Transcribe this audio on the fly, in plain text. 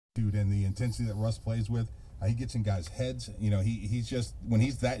dude, and the intensity that Russ plays with. He gets in guys' heads. You know, he's just, when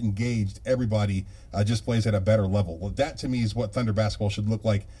he's that engaged, everybody just plays at a better level. Well, that to me is what Thunder basketball should look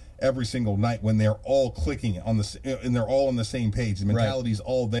like every single night, when they're all clicking on the, and they're all on the same page. The mentality's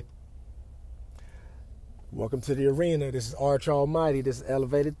all there. Welcome to the arena. This is Arch Almighty. This is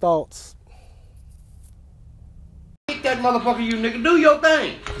Elevated Thoughts. Kick that motherfucker, you nigga. Do your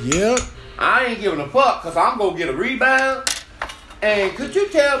thing. Yep. I ain't giving a fuck, because I'm going to get a rebound. And could you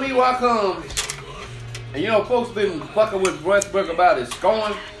tell me why come... And you know, folks been fucking with Westbrook about his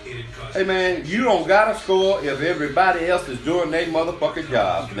scoring. Hey, man, you don't got to score if everybody else is doing their motherfucking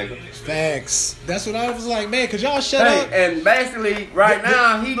job, nigga. Facts. That's what I was like, man, could y'all shut up? And basically, right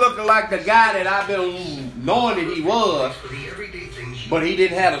now, he looking like the guy that I've been knowing that he was, but he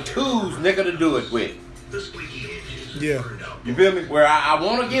didn't have the tools, nigga, to do it with. Yeah. You feel me? Where I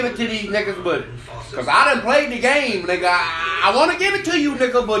want to give it to these niggas, but... Because I done played the game, nigga. I want to give it to you,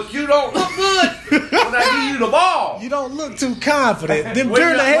 nigga, but you don't look good when I give you the ball. You don't look too confident. Them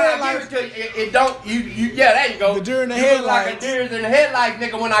during the headlights. It don't, yeah, there you go. The during the you headlights. Look like a deer in the headlights,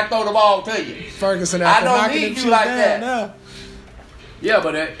 nigga, when I throw the ball to you. Ferguson, I don't knocking need them you like down that. now. Yeah,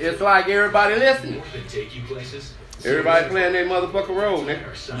 but it's like everybody listening. Everybody playing their motherfucking role,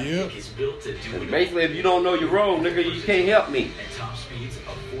 nigga. Yeah. And basically, if you don't know your role, nigga, you can't help me.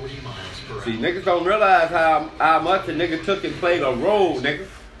 See, niggas don't realize how much a nigga took and played a role, nigga.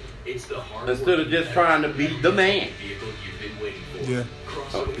 Instead of just trying to be the man. Yeah.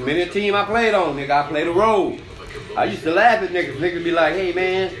 Many a team I played on, nigga, I played a role. I used to laugh at niggas. Niggas be like, hey,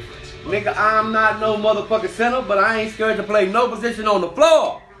 man, nigga, I'm not no motherfucking center, but I ain't scared to play no position on the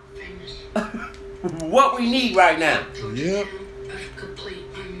floor. What we need right now. Yep.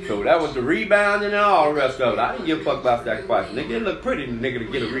 So that was the rebound and all the rest of it. I didn't give a fuck about sacrifice. Nigga, it look pretty, nigga, to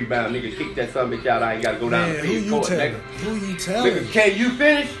get a rebound. Nigga, kick that son bitch out. I ain't got to go down the field court, nigga. Who you telling? Nigga, can you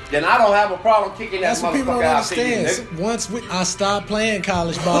finish? Then I don't have a problem kicking that That's what people don't motherfucker out to you, understand. nigga. Once I stopped playing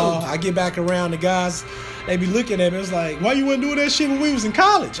college ball, I get back around the guys. They be looking at me. It's like, why you wasn't doing that shit when we was in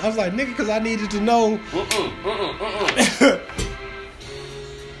college? I was like, nigga, because I needed to know.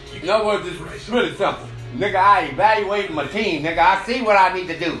 You know what? It's really simple. Nigga, I evaluated my team. Nigga, I see what I need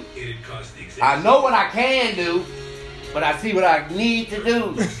to do. I know what I can do, but I see what I need to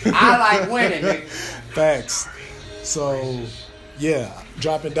do. I like winning, nigga. Facts. So, yeah,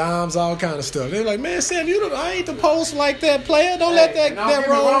 dropping dimes, all kind of stuff. They're like, man, Sam, I ain't the post like that, player. Don't let that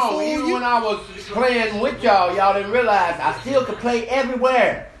roll fool Even you. when I was playing with y'all didn't realize I still could play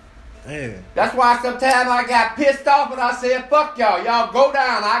everywhere. Man. That's why sometimes I got pissed off and I said, fuck y'all. Y'all go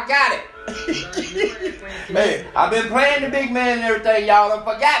down. I got it. Man, I've been playing the big man and everything. Y'all done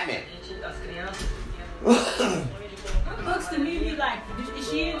forgot me. What books to me be like? Is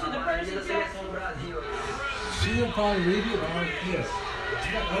she into the Percy test? She'll probably read it. Yes.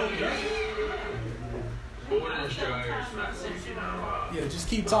 She got the whole thing. Yeah, just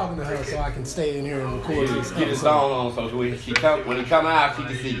keep talking to her so I can stay in here and record this. Get his song on so when he come out, she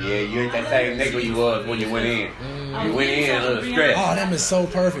can see, yeah, you ain't that same nigga you was when you went in. You went in a little stressed. Oh, that is so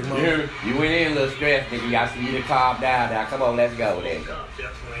perfect, man. You went in a little stressed, nigga. I see you to calm down now. Come on, let's go then.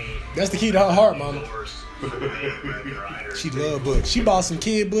 That's the key to her heart, mama. She love books. She bought some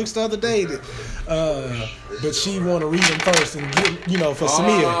kid books the other day, but she want to read them first and get, for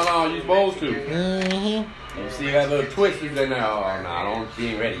Samia. No, you supposed to. Mm-hmm. You see that little twist in there. Oh, no, she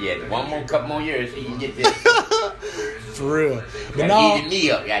ain't ready yet. Couple more years, she can get this. For real. But eat the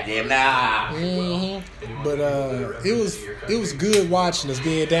knee up, goddamn. Nah. Mm-hmm. But it was good watching us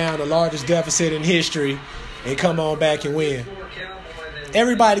being down the largest deficit in history and come on back and win.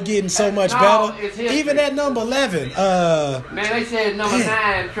 Everybody getting so much better. Even at number 11. Man, they said number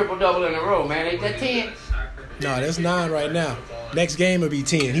 9 triple-double in a row, man. Ain't that 10? No, that's 9 right now. Next game will be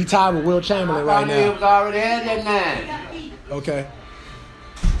 10. He tied with Will Chamberlain right now. He was already had that 9. Okay.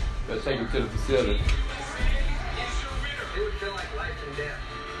 Let's take him to the facility.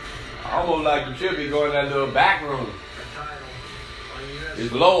 Almost like you should be going in that little back room.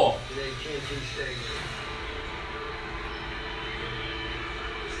 It's lower.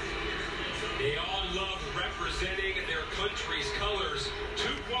 They all love representing their country's colors. 2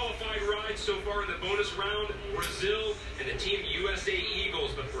 qualified rides so far in the bonus round, Brazil and the Team USA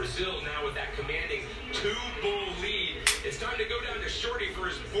Eagles. But Brazil now with that commanding 2-bull lead. It's time to go down to Shorty for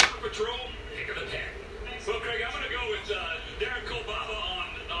his Border Patrol pick of the pack. Well, Craig, I'm going to go with Darren Kolbaba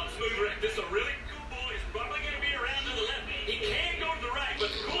on Smooth Wreck. This is a really cool boy. He's probably going to be around to the left. He can go to the right, but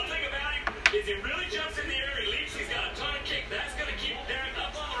the cool thing about him is he really jumps in the air. He leaps. He's got a ton of kick. That's going to keep Darren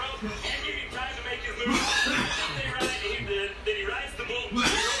up on the rope and give him time to make his move. Then he rides the bull. He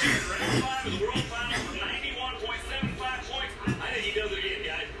rolled round 5 in the world final with 91.75 points. I think he does it again,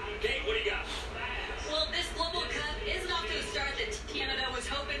 guys.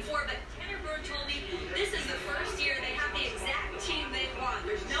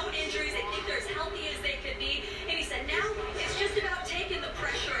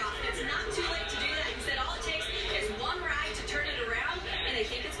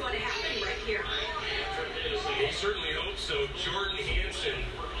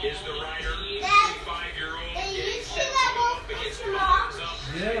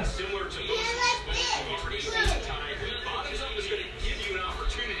 Yeah. Similar to most sports we've already seen time. Bottoms up is going to give you an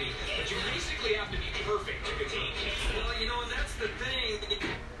opportunity, but you basically have to be perfect to compete. Well, you know, and that's the thing.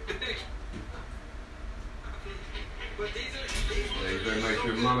 But these Yeah, you better make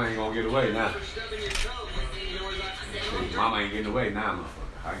sure mama ain't gonna get away now. are stubbing your toe. You know, See, mama ain't getting away now,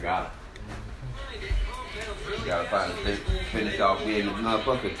 motherfucker. I got her. You gotta find a finish off being the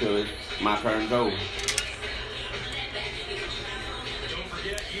motherfucker till it's my turn to go. Don't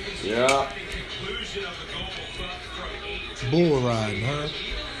forget, you can see Yeah. the conclusion of the global buck from 8 to Bull riding, huh?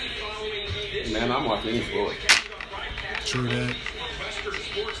 following this. Man, I'm watching any sport. True that. Western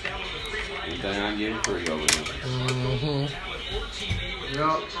Sports down on the free line. Anything I'm getting free over there. Mm-hmm.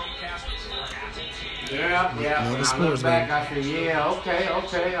 Yup. Yeah. Another When I sports look back, I said, yeah, okay, all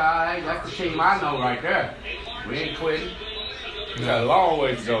right. That's the team I know right there. We ain't quitting. We got a long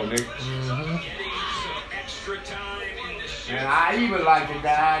way to go, nigga. Extra time in the shift. And I even like the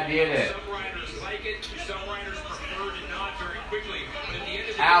idea that Some riders like it, some riders prefer to not very quickly. But at the end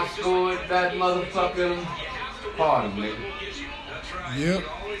of the day, outscored that motherfucking party, nigga. Yep.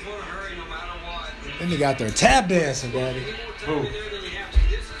 always want to hurry no matter what. Then they got their tap dancing, daddy. Who?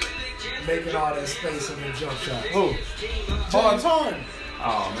 Making all that space in the jump shot. Who? James Harden.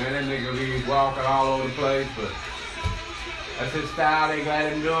 Oh man, that nigga be walking all over the place, but that's his style. They got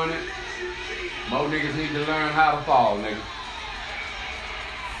him doing it. More niggas need to learn how to fall, nigga.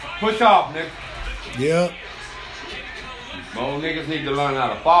 Push off, nigga. Yep. More niggas need to learn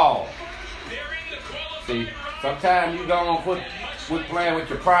how to fall. See, sometimes you go on quit playing with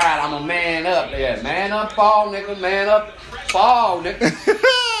your pride. I'm a man up there. Man up, fall, nigga. Man up, fall, nigga.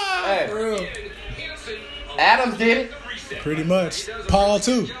 Hey, For real. Adams did it. Pretty much. Paul,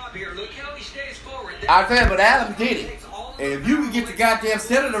 too. I said, but Adams did it. And if you can get the goddamn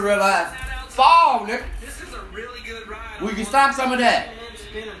center to realize, fall, nigga. This is a really good ride. We can stop some of that.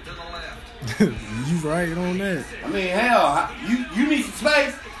 Spinning to the left. You right on that. I mean, hell, you need some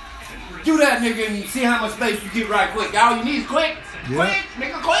space. Do that, nigga, and see how much space you get right quick. All you need is quick. Yeah. Quick,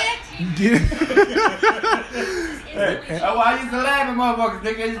 nigga, quick. Yeah. Hey, that's why I used to laugh at motherfuckers,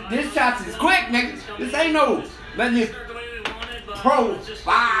 nigga. This shots is quick, nigga. This ain't no letting it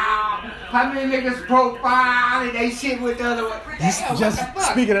profile. How many niggas profile and they shit with the other one? Damn, Just what the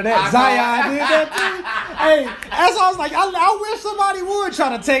fuck? speaking of that, Zion did that too. Hey, that's why I was like, I wish somebody would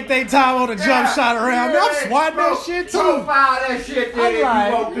try to take their time on the jump shot around me. I'm swatting that shit too. Profile that shit, I'm if you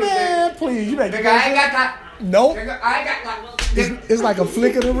want like, to, man, please, you better nigga, get I ain't got that. Nope. Nigga, I ain't got that. It's like a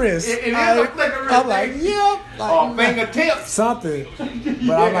flick of the wrist. It is a flick of the wrist, I'm like, nigga. yep. Or Like, fingertips. something.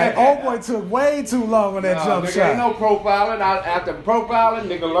 But I'm like, oh boy, took way too long on that jump nigga, shot. ain't no profiling. After profiling,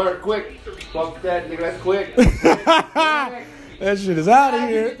 nigga learn quick. Fuck that, nigga, that's quick. That shit is out of Get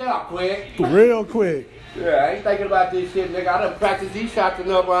here it done quick. real quick. Yeah, I ain't thinking about this shit, nigga. I done practiced these shots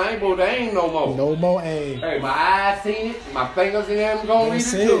enough. I ain't supposed to aim no more. No more aim. Hey, my eyes seen it. My fingers in them gonna read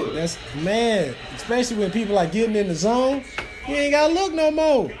That's it to it. it. That's man. Especially when people are getting in the zone, you ain't gotta look no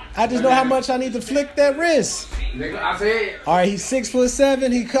more. I just know how much I need to flick that wrist. Nigga, I said. All right, he's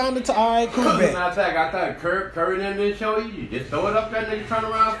 6'7". He coming to. All right, cool Matter bet. of fact, I thought Curry them didn't show you. You just throw it up there, nigga, turn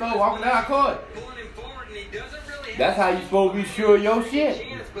around, throw, walking down court. Pulling him forward, and he doesn't really That's how you supposed to be sure of your shit.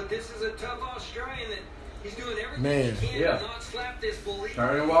 chance, but this is a tough Australian that he's doing everything Man. he can Yeah. to not slap this bully.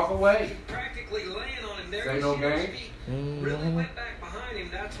 Turn and walk away. He's practically laying on him there. Ain't You no see those game. feet really went back behind him.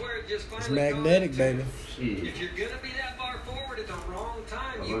 That's where it just It's finally magnetic, comes baby. Shit. If you're gonna be that far forward at the wrong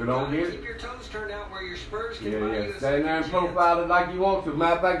time, Look you at all gotta this. keep your toes turned out where your spurs can buy Yeah, you yeah. a Stand there and second chance. profile it like you want to.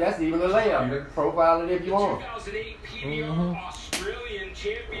 Matter of fact, that's even a layup. Nigga. Profile it if you want. 2008 PBR Australian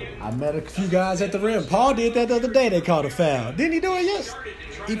champion. I met a few guys at the rim. Paul did that the other day. They called a foul. Didn't he do it yesterday?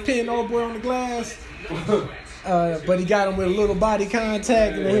 He pinned old boy on the glass. But he got him with a little body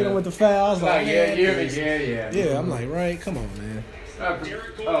contact and they hit him with the foul. I was like, yeah. yeah. I'm like, right? Come on, man.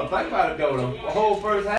 Think about it though. The whole first half.